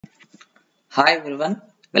Hi everyone,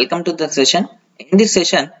 welcome to the session. In this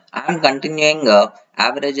session, I am continuing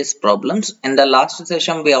averages problems. In the last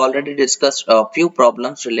session, we already discussed a few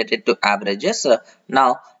problems related to averages.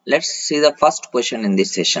 Now, let's see the first question in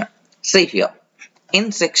this session. See here.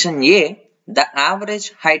 In section A, the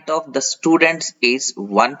average height of the students is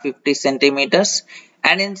 150 centimeters,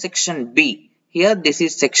 and in section B, here this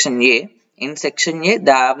is section A. In section A,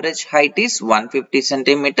 the average height is 150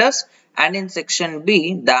 centimeters, and in section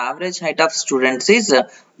B, the average height of students is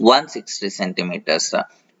 160 centimeters.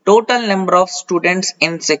 Total number of students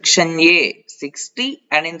in section A 60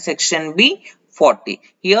 and in section B 40.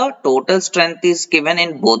 Here total strength is given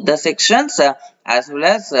in both the sections as well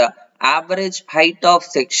as average height of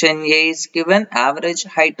section A is given, average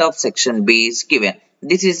height of section B is given.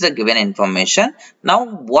 This is the given information. Now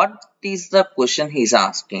what is the question he is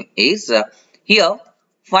asking is here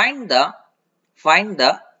find the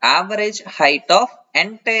average height of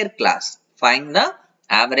entire class. Find the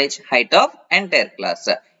average height of entire class.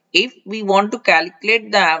 If we want to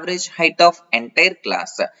calculate the average height of entire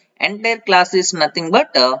class is nothing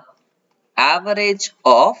but average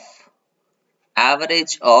of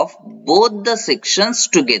both the sections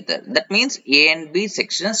together. That means A and B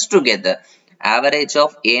sections together. Average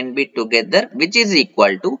of A and B together, which is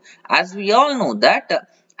equal to, as we all know that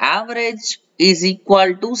average is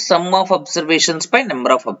equal to sum of observations by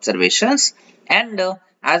number of observations, and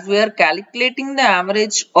as we are calculating the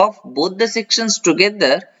average of both the sections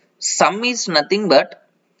together, sum is nothing but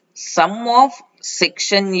sum of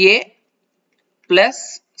section A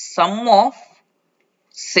plus sum of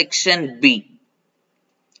section B.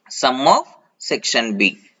 Sum of section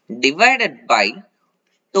B divided by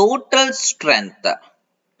total strength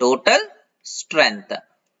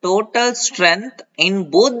in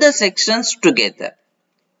both the sections together.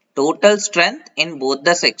 Total strength in both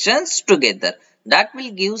the sections together. That will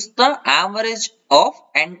give the average of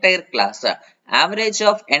entire class. Average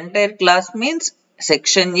of entire class means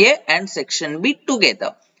section A and section B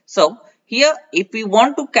together. So here if we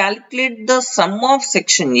want to calculate the sum of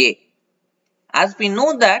section A, as we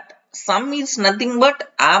know that sum is nothing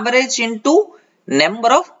but average into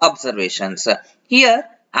number of observations. Here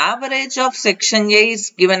average of section A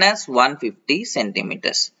is given as 150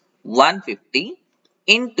 centimeters. 150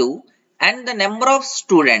 into and the number of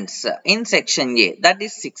students in section A, that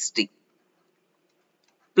is 60,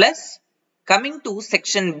 plus coming to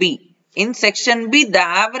section B. In section B the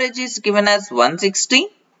average is given as 160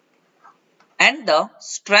 and the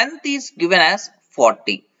strength is given as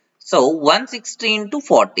 40. So 160 into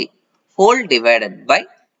 40 whole divided by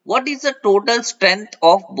what is the total strength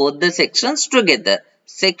of both the sections together.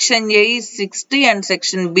 Section A is 60 and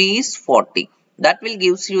section B is 40. That will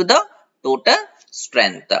gives you the total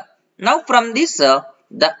strength. Now from this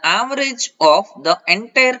the average of the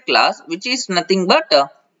entire class, which is nothing but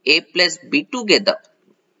A plus B together.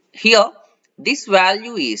 Here this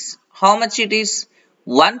value is how much it is?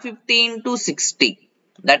 150 into 60,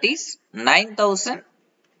 that is 9000,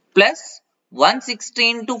 plus 160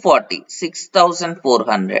 into 40,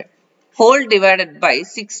 6400, whole divided by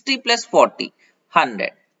 60 plus 40,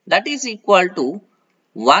 100. That is equal to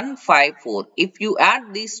 154. If you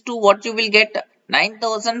add these two, what you will get?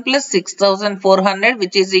 9000 plus 6400,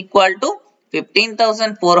 which is equal to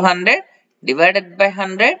 15400 divided by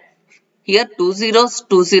 100. Here two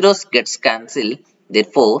zeros gets cancelled.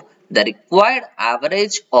 Therefore, the required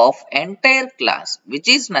average of entire class, which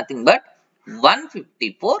is nothing but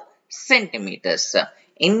 154 centimeters.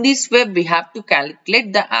 In this way, we have to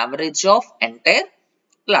calculate the average of entire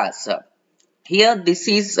class. Here, this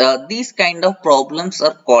is these kind of problems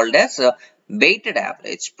are called as weighted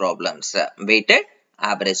average problems. Weighted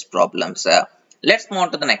average problems. Let's move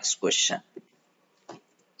on to the next question.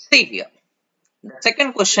 See here. The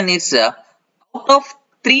second question is out of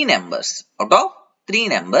three numbers,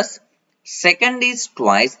 second is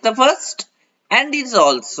twice the first and is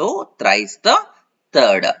also thrice the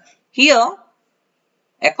third. Here,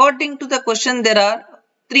 according to the question, there are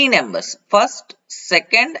three numbers, first,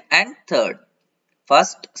 second and third.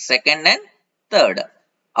 First, second and third.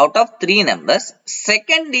 Out of three numbers,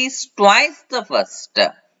 second is twice the first.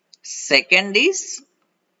 Second is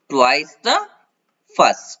twice the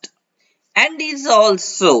first. And is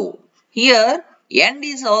also, here and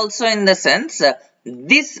is also in the sense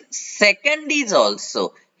this second is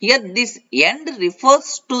also. Here this and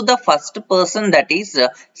refers to the first person, that is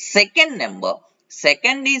second number.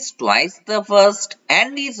 Second is twice the first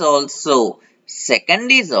and is also. Second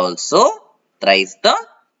is also thrice the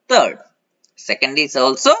third. Second is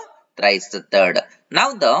also thrice the third.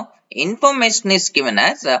 Now the information is given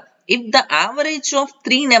as if the average of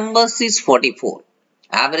three numbers is 44.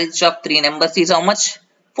 Average of three numbers is how much?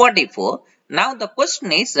 44. Now the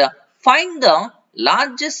question is find the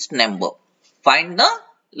largest number. Find the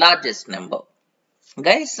largest number.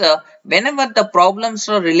 Guys, whenever the problems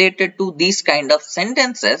are related to these kind of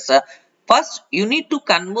sentences, first you need to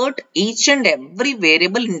convert each and every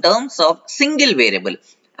variable in terms of single variable.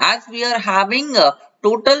 As we are having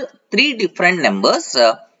total three different numbers,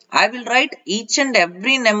 I will write each and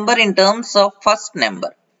every number in terms of first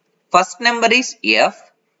number. First number is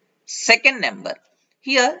f, second number.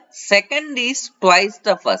 Here, second is twice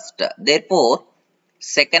the first. Therefore,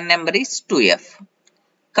 second number is 2f.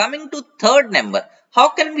 Coming to third number, how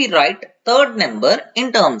can we write third number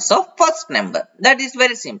in terms of first number? That is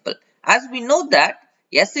very simple. As we know that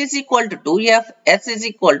s is equal to 2f, s is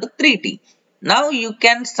equal to 3t. Now you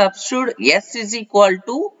can substitute s is equal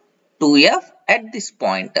to 2f at this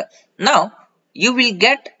point. Now you will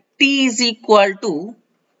get t is equal to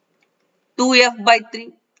 2f by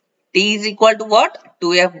 3. T is equal to what?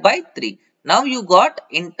 2f by 3. Now you got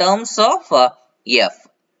in terms of f.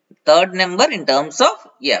 Third number in terms of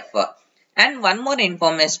f. And one more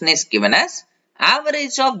information is given as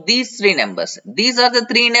average of these three numbers. These are the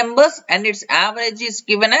three numbers and its average is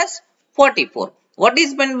given as 44. What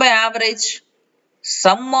is meant by average?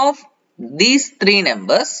 Sum of these three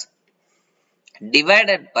numbers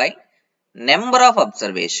divided by number of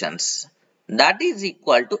observations. That is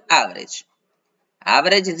equal to average.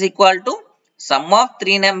 Average is equal to sum of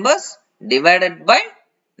three numbers divided by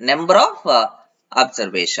number of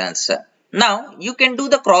observations. Now you can do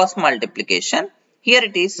the cross multiplication. Here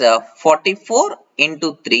it is 44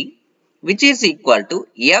 into 3, which is equal to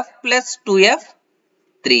f plus 2f,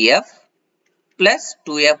 3f plus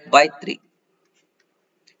 2f by 3,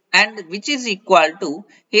 and which is equal to,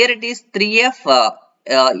 here it is 3f,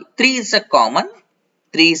 3 is a common,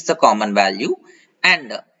 3 is the common value,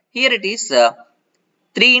 and here it is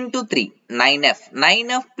 3 into 3, 9f,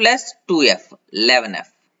 9f plus 2f, 11f.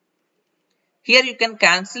 Here you can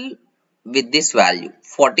cancel with this value,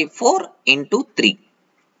 44 into 3.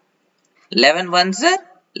 11 ones are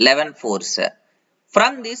 11 fours are.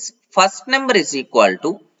 From this, first number is equal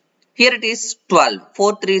to, here it is 12,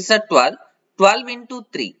 4 3s are 12, 12 into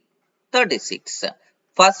 3, 36.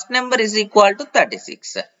 First number is equal to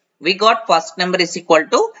 36. We got first number is equal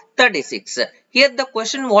to 36. Here the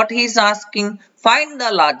question what he is asking, find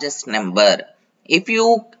the largest number. If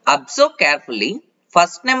you observe carefully,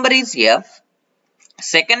 first number is f,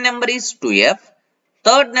 second number is 2f,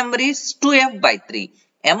 third number is 2f by 3.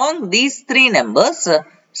 Among these three numbers,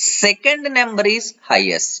 second number is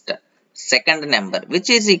highest. Second number, which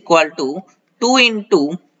is equal to 2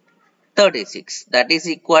 into 36. That is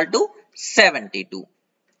equal to 72.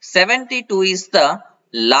 72 is the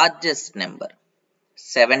largest number.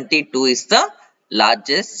 72 is the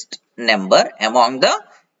largest number among the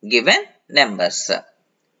given numbers.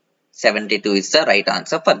 72 is the right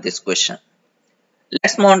answer for this question.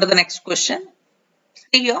 Let's move on to the next question.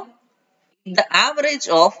 See here, the average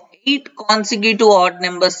of 8 consecutive odd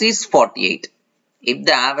numbers is 48. If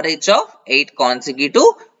the average of 8 consecutive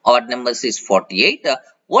odd numbers is 48,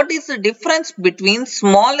 what is the difference between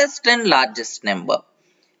smallest and largest number?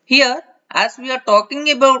 Here, as we are talking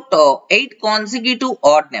about 8 consecutive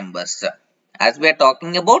odd numbers,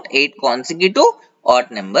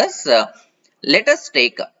 let us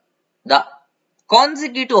take the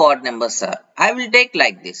consecutive odd numbers. I will take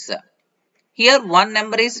like this. Here one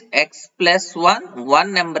number is x plus 1,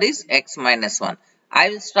 one number is x minus 1. I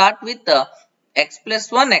will start with x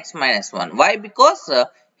plus 1, x minus 1. Why? Because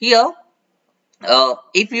here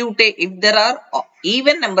if there are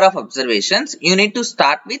even number of observations, you need to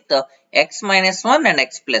start with x minus 1 and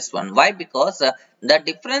x plus 1. Why? Because the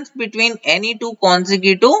difference between any two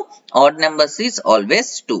consecutive odd numbers is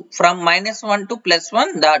always 2. From minus 1 to plus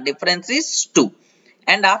 1, the difference is 2.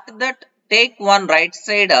 And after that, take one right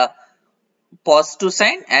side positive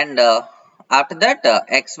sign, and after that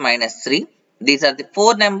x minus 3. These are the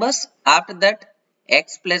 4 numbers. After that,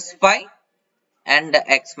 x plus 5 and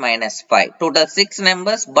x minus 5. Total 6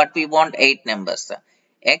 numbers, but we want 8 numbers.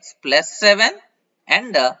 X plus 7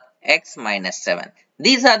 and x minus 7.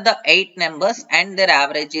 These are the 8 numbers and their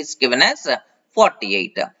average is given as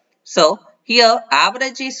 48. So here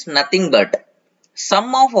average is nothing but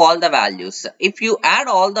sum of all the values. If you add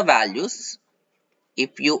all the values,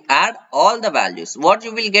 what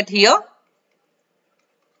you will get here?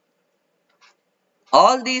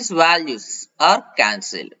 All these values are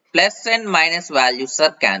cancelled. Plus and minus values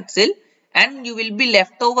are cancelled, and you will be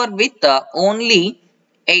left over with only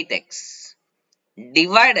 8x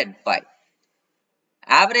divided by.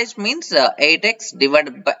 Average means 8x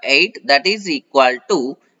divided by 8, that is equal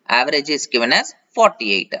to, average is given as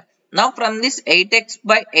 48. Now from this 8x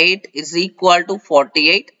by 8 is equal to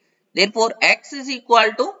 48. Therefore x is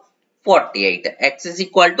equal to 48. X is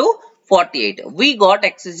equal to 48. We got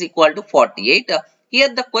x is equal to 48.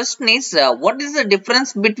 Here the question is what is the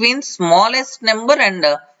difference between smallest number and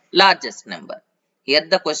largest number? Here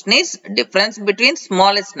the question is difference between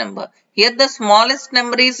smallest number. Here the smallest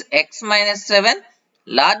number is x minus 7.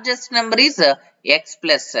 Largest number is x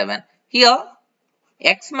plus 7. Here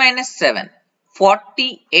x minus 7.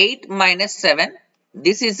 48 minus 7.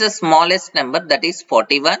 This is the smallest number, that is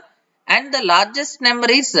 41. And the largest number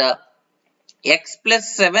is x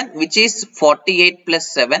plus 7, which is 48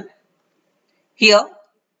 plus 7. Here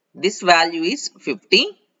this value is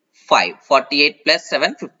 55. 48 plus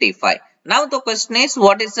 7, 55. Now the question is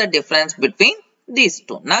what is the difference between these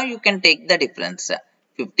two? Now you can take the difference.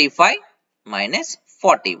 55 minus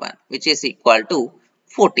 41, which is equal to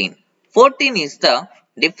 14. 14 is the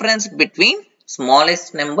difference between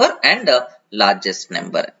smallest number and largest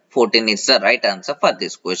number. 14 is the right answer for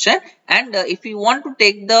this question. And if you want to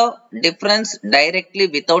take the difference directly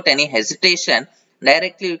without any hesitation,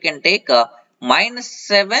 directly you can take minus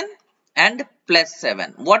 7 and plus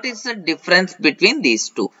 7. What is the difference between these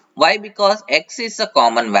two? Why? Because x is a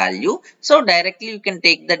common value. So directly you can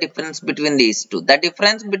take the difference between these two. The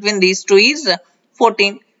difference between these two is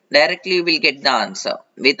 14. Directly you will get the answer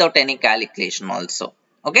without any calculation also.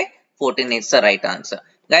 Okay. 14 is the right answer.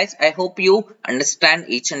 Guys, I hope you understand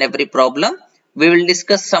each and every problem. We will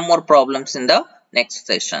discuss some more problems in the next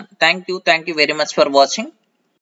session. Thank you. Thank you very much for watching.